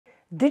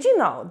Did you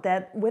know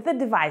that with a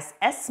device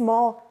as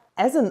small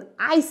as an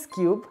ice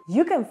cube,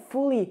 you can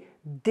fully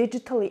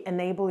digitally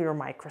enable your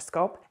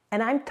microscope?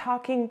 And I'm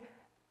talking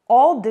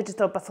all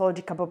digital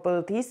pathology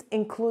capabilities,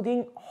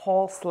 including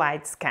whole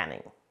slide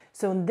scanning.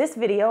 So in this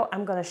video,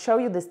 I'm going to show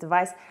you this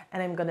device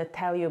and I'm going to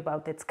tell you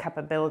about its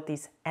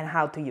capabilities and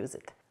how to use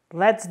it.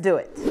 Let's do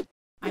it.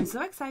 I'm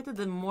so excited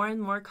that more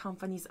and more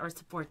companies are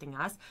supporting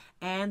us,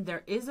 and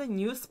there is a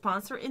new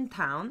sponsor in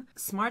town,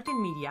 Smart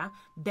in Media,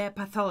 the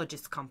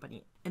Pathologist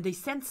company. And they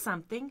sent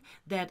something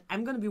that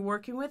I'm going to be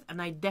working with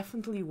and I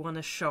definitely want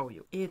to show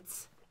you.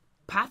 It's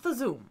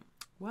PathoZoom.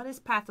 What is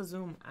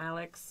PathoZoom,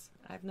 Alex?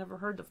 I've never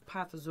heard of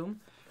PathoZoom.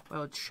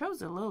 Well, it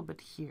shows a little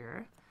bit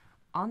here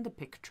on the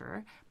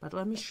picture, but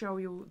let me show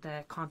you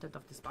the content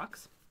of this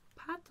box.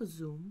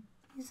 PathoZoom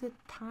is a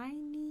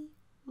tiny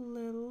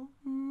little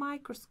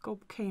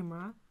microscope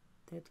camera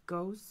that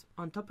goes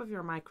on top of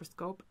your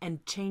microscope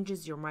and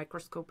changes your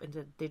microscope into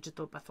a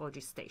digital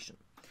pathology station.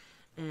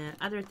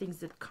 Other things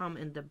that come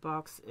in the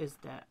box is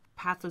the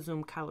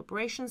PathoZoom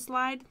calibration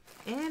slide,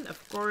 and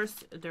of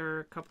course there are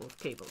a couple of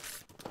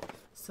cables.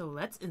 So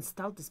let's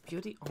install this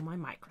beauty on my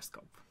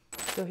microscope.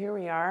 So here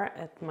we are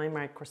at my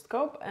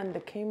microscope and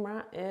the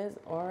camera is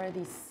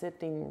already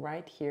sitting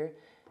right here.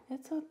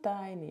 It's so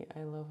tiny.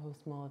 I love how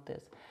small it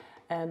is.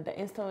 And the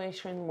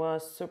installation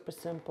was super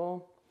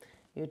simple.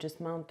 You just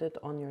mount it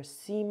on your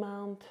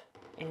C-mount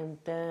and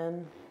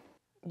then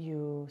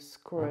you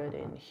screw it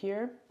in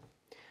here.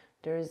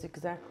 There is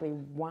exactly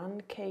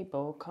one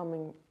cable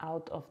coming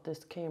out of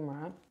this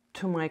camera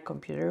to my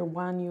computer,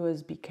 one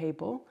USB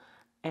cable,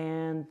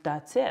 and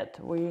that's it.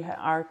 We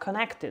are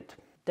connected.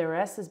 The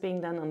rest is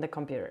being done on the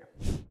computer.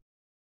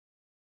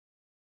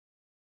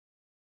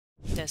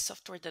 The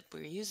software that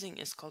we're using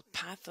is called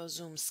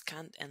PathoZoom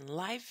Scan and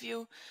Live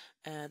View.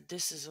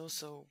 This is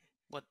also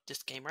what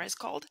this camera is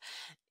called,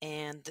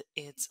 and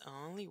it's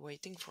only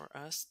waiting for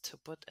us to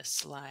put a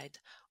slide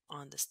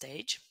on the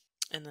stage.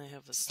 And I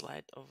have a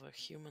slide of a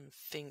human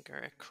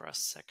finger, a cross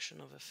section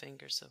of a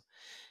finger, so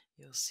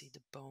you'll see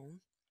the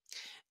bone.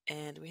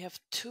 And we have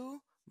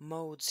two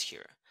modes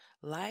here,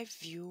 live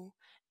view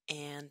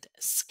and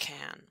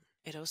scan.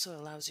 It also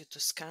allows you to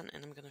scan,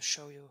 and I'm going to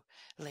show you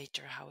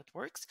later how it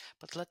works.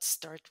 But let's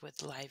start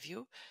with live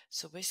view.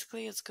 So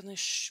basically it's going to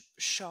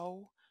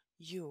show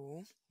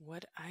you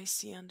what I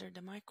see under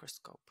the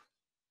microscope.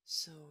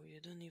 So you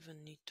don't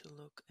even need to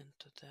look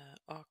into the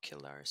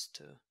oculars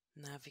to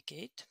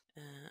navigate.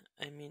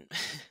 I mean,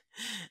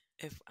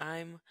 if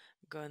I'm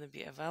going to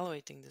be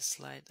evaluating this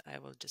slide, I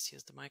will just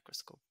use the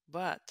microscope.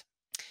 But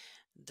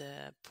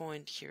the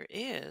point here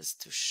is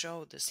to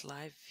show this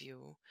live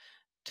view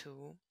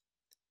to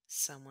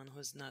someone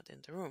who's not in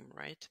the room,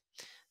 right?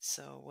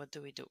 So what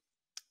do?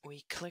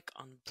 We click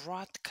on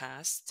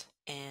broadcast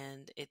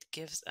and it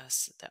gives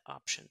us the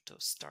option to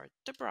start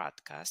the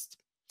broadcast.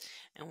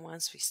 And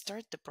once we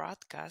start the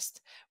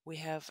broadcast, we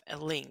have a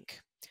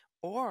link.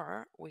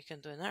 Or we can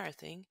do another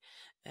thing.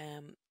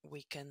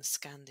 We can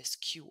scan this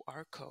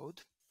QR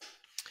code.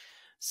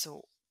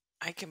 So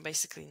I can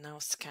basically now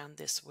scan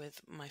this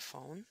with my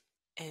phone,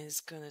 and it's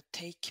going to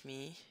take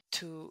me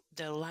to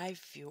the live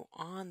view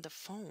on the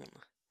phone.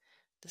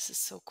 This is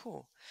so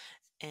cool.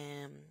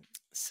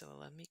 So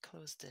let me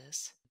close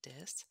this.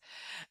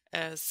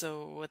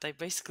 So what I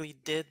basically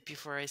did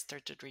before I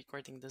started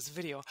recording this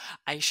video,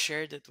 I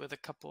shared it with a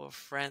couple of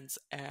friends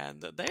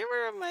and they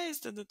were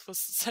amazed, and it was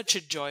such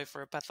a joy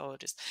for a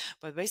pathologist.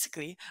 But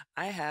basically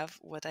I have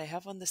what I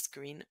have on the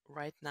screen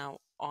right now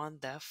on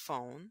the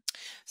phone.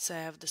 So I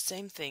have the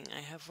same thing.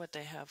 I have what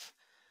I have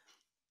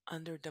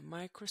under the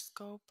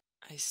microscope.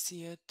 I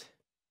see it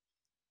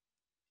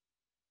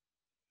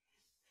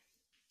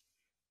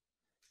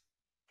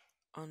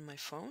on my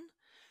phone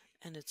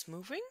and it's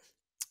moving.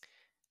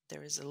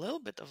 There is a little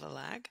bit of a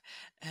lag,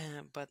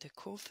 but the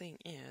cool thing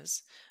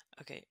is,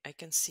 okay, I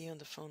can see on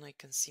the phone, I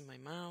can see my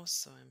mouse,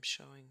 so I'm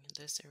showing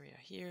this area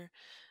here,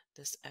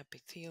 this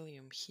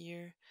epithelium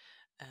here.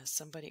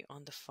 Somebody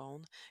on the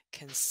phone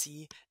can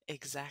see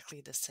exactly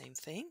the same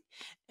thing.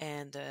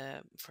 And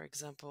for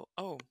example,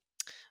 oh,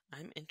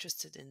 I'm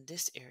interested in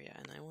this area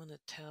and I want to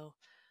tell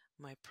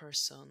my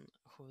person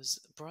who's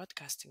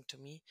broadcasting to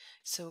me,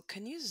 so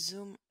can you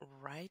zoom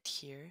right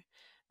here?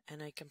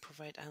 And I can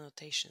provide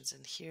annotations,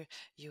 and here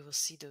you will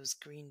see those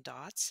green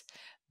dots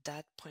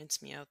that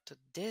points me out to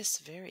this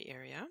very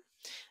area.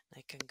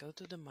 I can go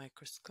to the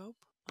microscope.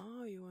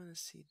 Oh, you want to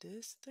see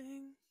this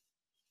thing?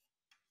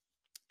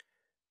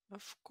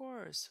 Of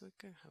course, we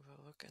can have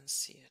a look and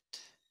see it.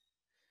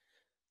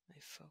 I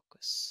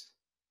focus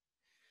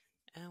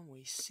and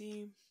we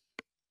see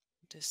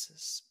this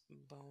is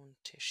bone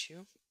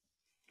tissue,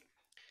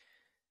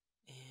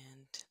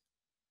 and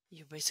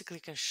you basically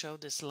can show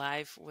this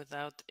live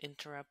without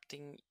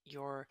interrupting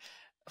your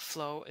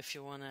flow if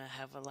you want to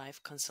have a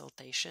live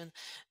consultation.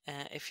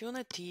 If you want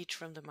to teach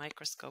from the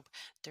microscope,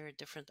 there are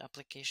different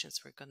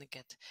applications. We're going to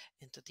get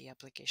into the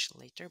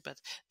application later,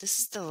 but this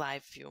is the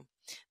live view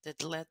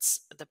that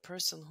lets the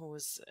person who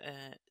is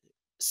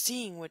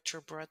seeing what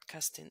you're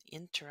broadcasting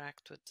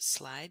interact with the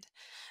slide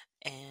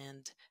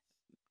and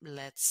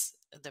lets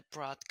the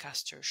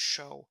broadcaster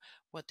show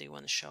what they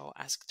want to show,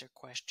 ask their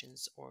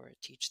questions, or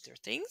teach their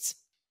things.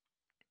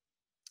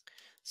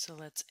 So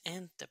let's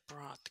end the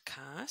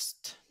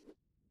broadcast.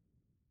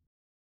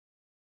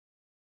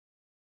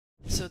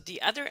 So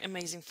the other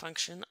amazing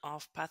function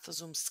of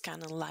PathoZoom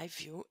Scan and Live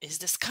View is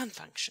the scan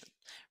function,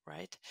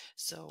 right?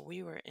 So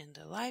we were in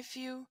the live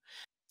view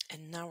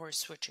and now we're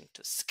switching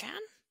to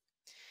scan,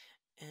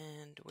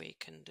 and we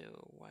can do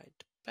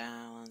white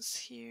balance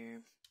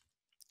here.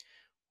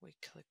 We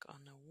click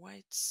on a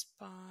white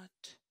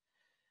spot,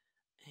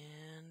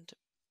 and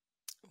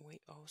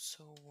we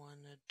also want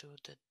to do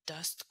the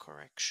dust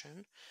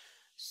correction.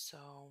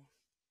 So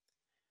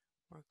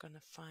we're going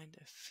to find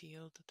a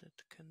field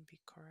that can be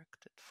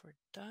corrected for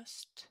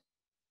dust.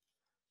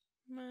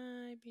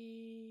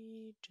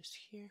 Maybe just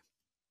here,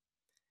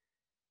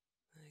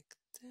 like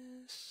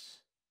this.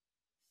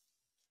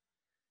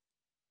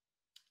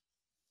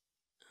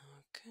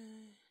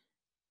 Okay.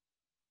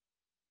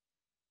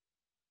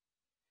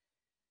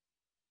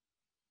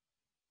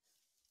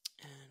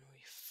 And we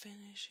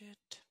finish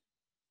it.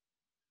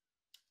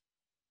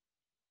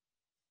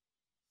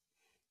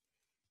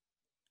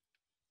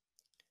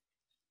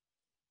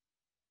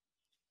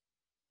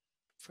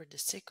 For the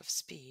sake of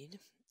speed,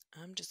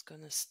 I'm just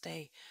going to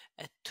stay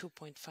at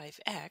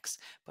 2.5x,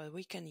 but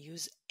we can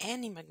use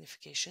any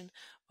magnification.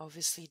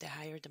 Obviously, the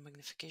higher the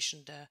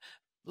magnification, the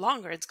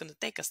longer it's going to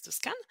take us to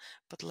scan,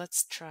 but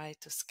let's try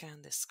to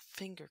scan this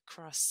finger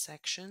cross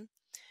section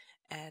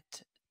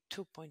at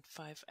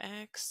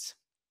 2.5x.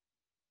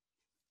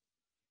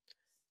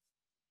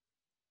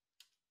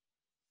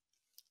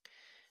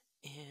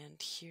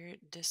 And here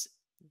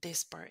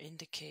this bar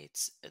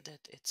indicates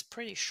that it's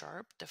pretty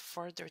sharp. The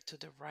farther to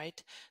the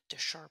right, the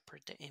sharper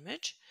the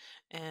image.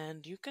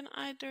 And you can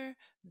either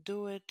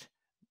do it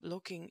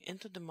looking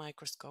into the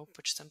microscope,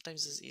 which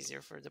sometimes is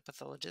easier for the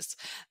pathologist,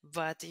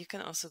 but you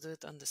can also do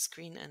it on the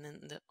screen, and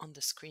then on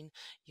the screen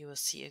you will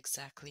see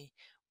exactly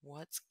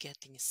what's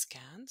getting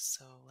scanned.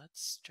 So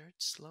let's start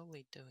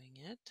slowly doing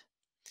it.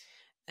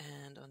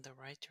 And on the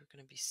right, you're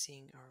going to be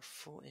seeing our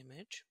full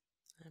image.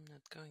 I'm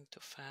not going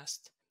too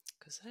fast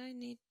because I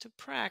need to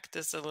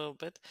practice a little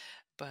bit,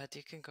 but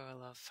you can go a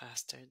lot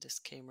faster. This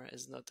camera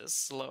is not as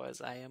slow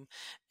as I am,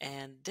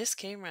 and this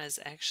camera is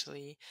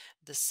actually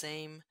the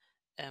same,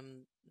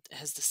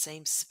 has the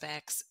same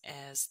specs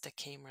as the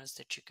cameras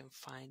that you can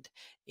find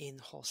in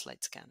whole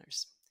slide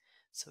scanners.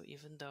 So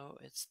even though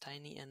it's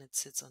tiny and it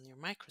sits on your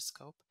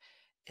microscope,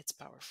 it's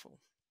powerful.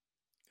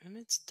 And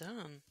it's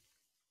done.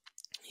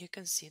 You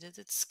can see that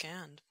it's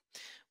scanned.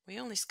 We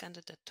only scanned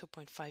it at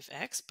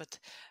 2.5x, but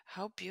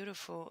how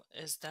beautiful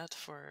is that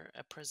for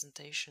a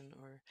presentation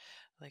or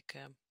like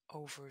an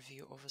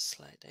overview of a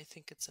slide? I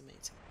think it's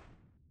amazing.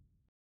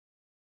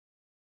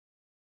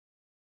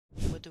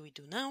 What do we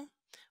do now?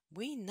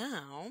 We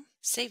now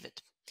save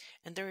it.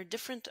 And there are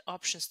different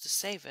options to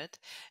save it.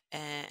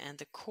 And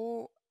the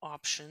cool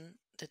option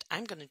that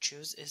I'm going to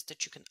choose is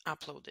that you can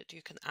upload it.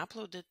 You can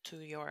upload it to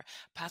your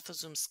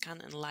PathoZoom Scan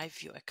and Live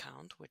View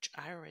account, which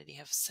I already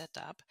have set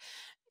up.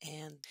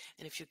 And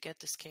if you get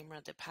this camera,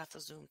 the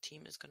PathoZoom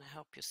team is going to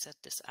help you set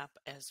this up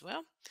as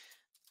well.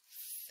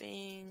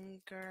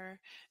 Finger,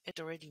 it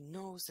already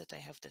knows that I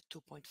have the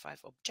 2.5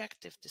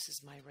 objective. This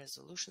is my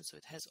resolution, so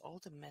it has all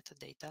the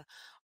metadata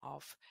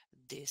of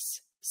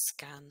this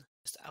scan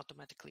just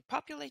automatically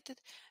populated,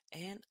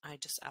 and I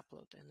just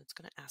upload, and it's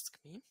going to ask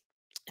me,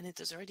 and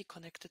it is already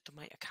connected to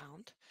my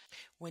account.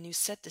 When you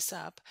set this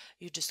up,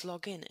 you just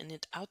log in and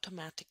it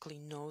automatically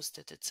knows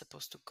that it's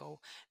supposed to go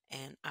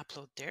and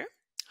upload there.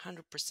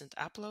 100%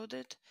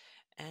 uploaded,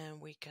 and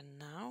we can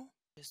now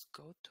just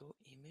go to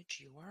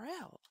image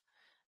URL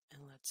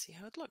and let's see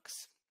how it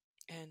looks.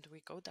 And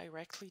we go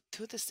directly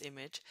to this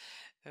image.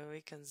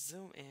 We can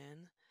zoom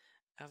in.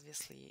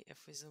 Obviously,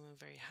 if we zoom in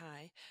very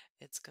high,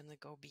 it's going to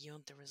go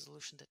beyond the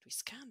resolution that we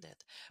scanned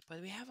it.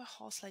 But we have a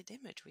whole slide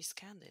image. We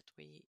scanned it,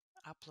 we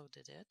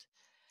uploaded it,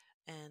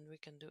 and we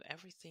can do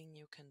everything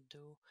you can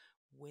do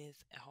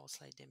with a whole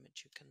slide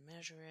image. You can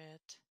measure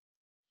it,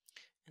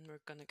 and we're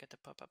going to get a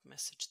pop-up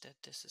message that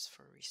this is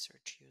for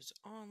research use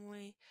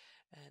only,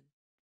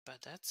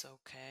 but that's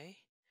okay.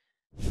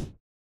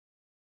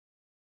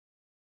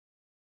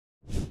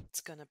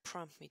 It's going to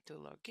prompt me to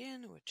log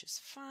in, which is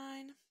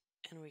fine.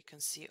 And we can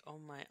see all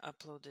my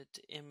uploaded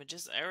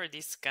images. I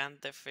already scanned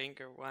the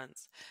finger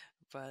once,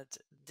 but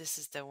this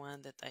is the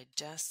one that I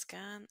just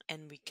scanned,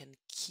 and we can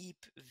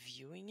keep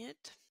viewing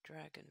it.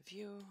 Drag and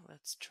view.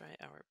 Let's try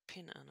our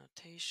pin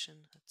annotation.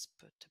 Let's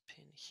put the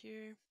pin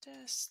here.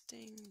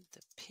 Testing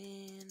the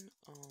pin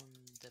on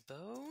the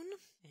bone,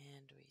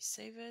 and we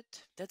save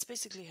it. That's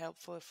basically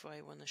helpful if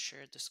I want to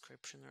share a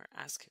description or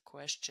ask a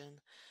question.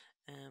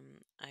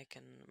 I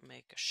can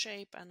make a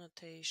shape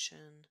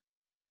annotation.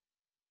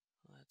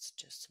 Let's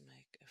just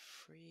make a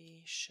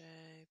free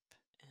shape,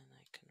 and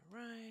I can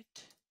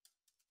write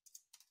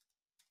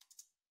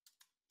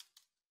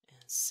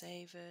and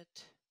save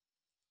it.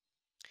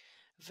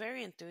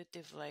 Very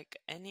intuitive, like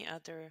any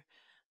other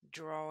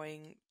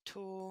drawing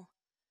tool.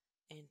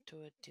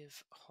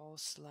 Intuitive whole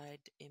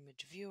slide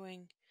image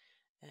viewing.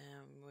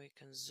 And we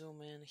can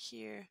zoom in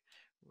here,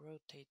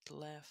 rotate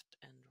left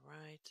and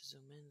right,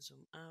 zoom in,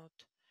 zoom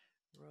out,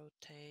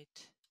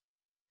 rotate.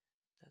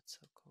 That's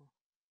so cool.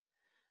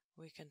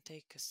 We can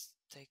take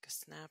a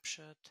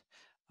snapshot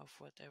of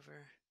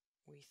whatever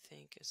we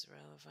think is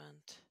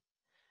relevant,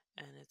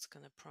 and it's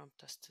going to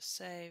prompt us to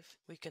save.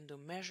 We can do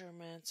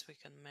measurements, we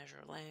can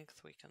measure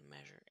length, we can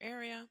measure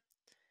area.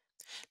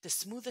 The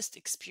smoothest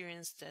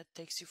experience that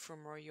takes you from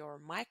your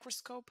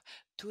microscope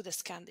to the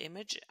scanned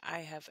image I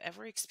have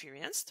ever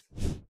experienced.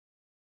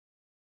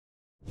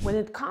 When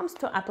it comes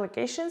to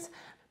applications,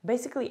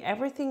 basically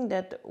everything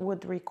that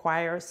would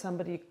require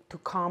somebody to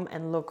come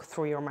and look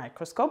through your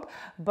microscope,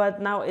 but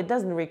now it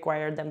doesn't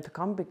require them to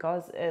come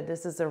because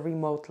this is a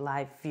remote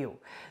live view.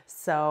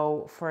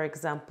 So, for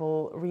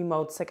example,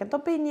 remote second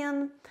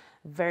opinion,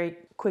 very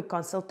quick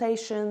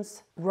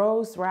consultations,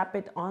 ROSE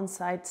rapid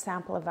on-site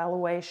sample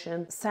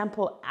evaluation,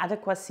 sample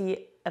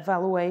adequacy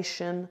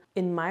evaluation.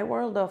 In my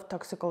world of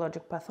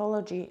toxicologic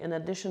pathology, in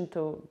addition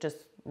to just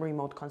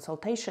remote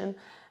consultation,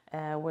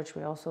 which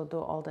we also do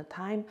all the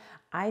time,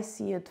 I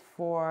see it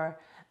for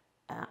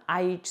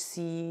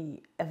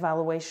IHC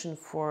evaluation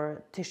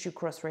for tissue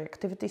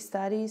cross-reactivity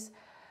studies.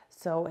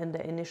 So in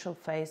the initial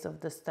phase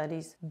of the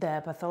studies,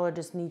 the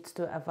pathologist needs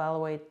to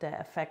evaluate the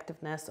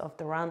effectiveness of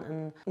the run,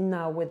 and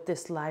now with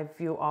this live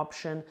view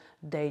option,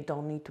 they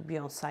don't need to be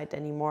on site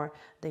anymore.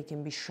 They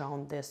can be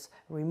shown this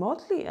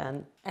remotely,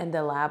 and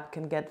the lab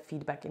can get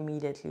feedback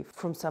immediately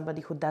from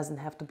somebody who doesn't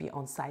have to be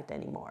on site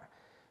anymore.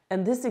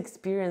 And this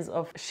experience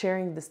of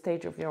sharing the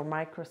stage of your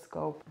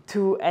microscope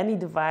to any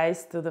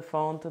device, to the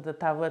phone, to the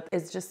tablet,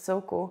 is just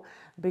so cool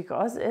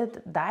because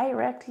it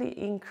directly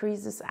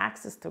increases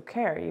access to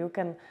care.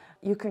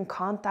 You can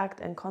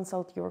contact and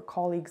consult your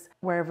colleagues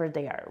wherever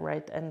they are,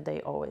 right? And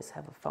they always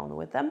have a phone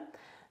with them.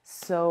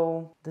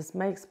 So this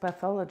makes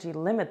pathology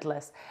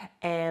limitless.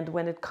 And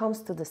when it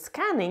comes to the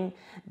scanning,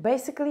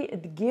 basically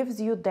it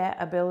gives you the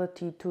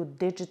ability to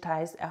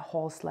digitize a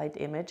whole slide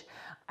image.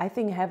 I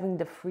think having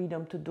the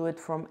freedom to do it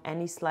from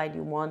any slide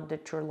you want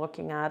that you're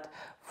looking at,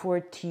 for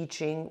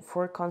teaching,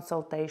 for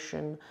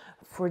consultation,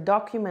 for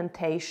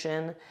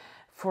documentation,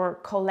 for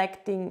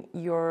collecting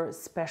your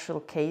special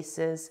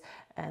cases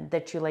and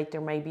that you later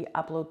maybe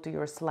upload to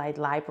your slide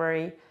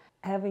library.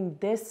 Having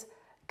this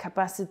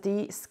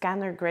capacity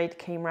scanner grade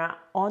camera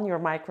on your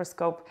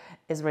microscope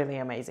is really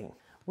amazing.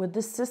 With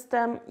this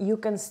system, you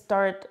can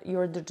start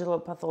your digital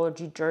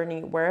pathology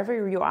journey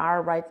wherever you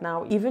are right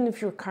now, even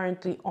if you're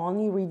currently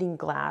only reading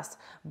glass,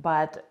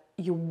 but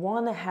you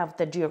want to have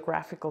the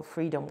geographical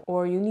freedom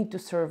or you need to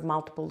serve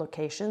multiple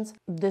locations.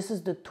 This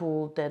is the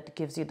tool that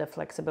gives you the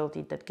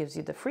flexibility, that gives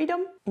you the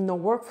freedom. No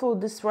workflow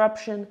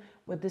disruption.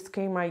 With this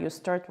camera, you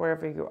start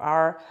wherever you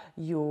are,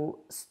 you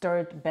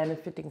start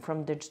benefiting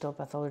from digital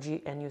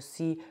pathology and you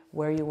see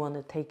where you want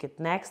to take it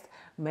next.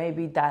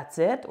 Maybe that's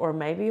it, or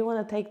maybe you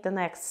want to take the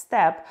next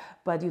step,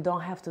 but you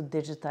don't have to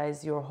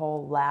digitize your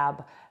whole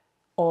lab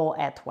all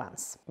at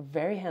once.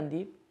 Very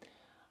handy.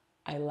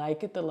 I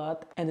like it a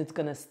lot, and it's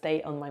going to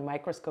stay on my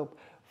microscope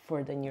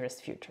for the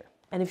nearest future.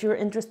 And if you're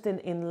interested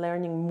in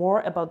learning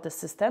more about the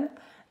system,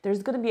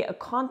 there's going to be a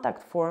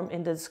contact form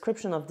in the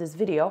description of this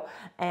video,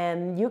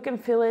 and you can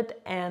fill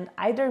it, and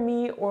either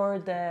me or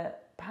the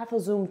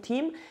PathoZoom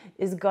team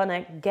is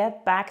gonna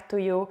get back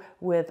to you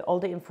with all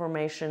the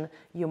information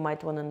you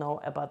might want to know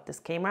about this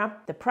camera,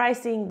 the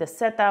pricing, the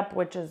setup,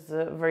 which is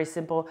very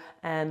simple,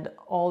 and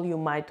all you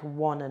might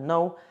want to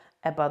know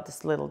about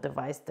this little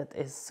device that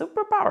is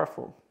super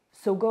powerful.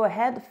 So go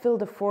ahead, fill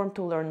the form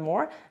to learn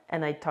more,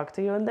 and I talk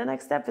to you in the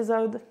next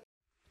episode.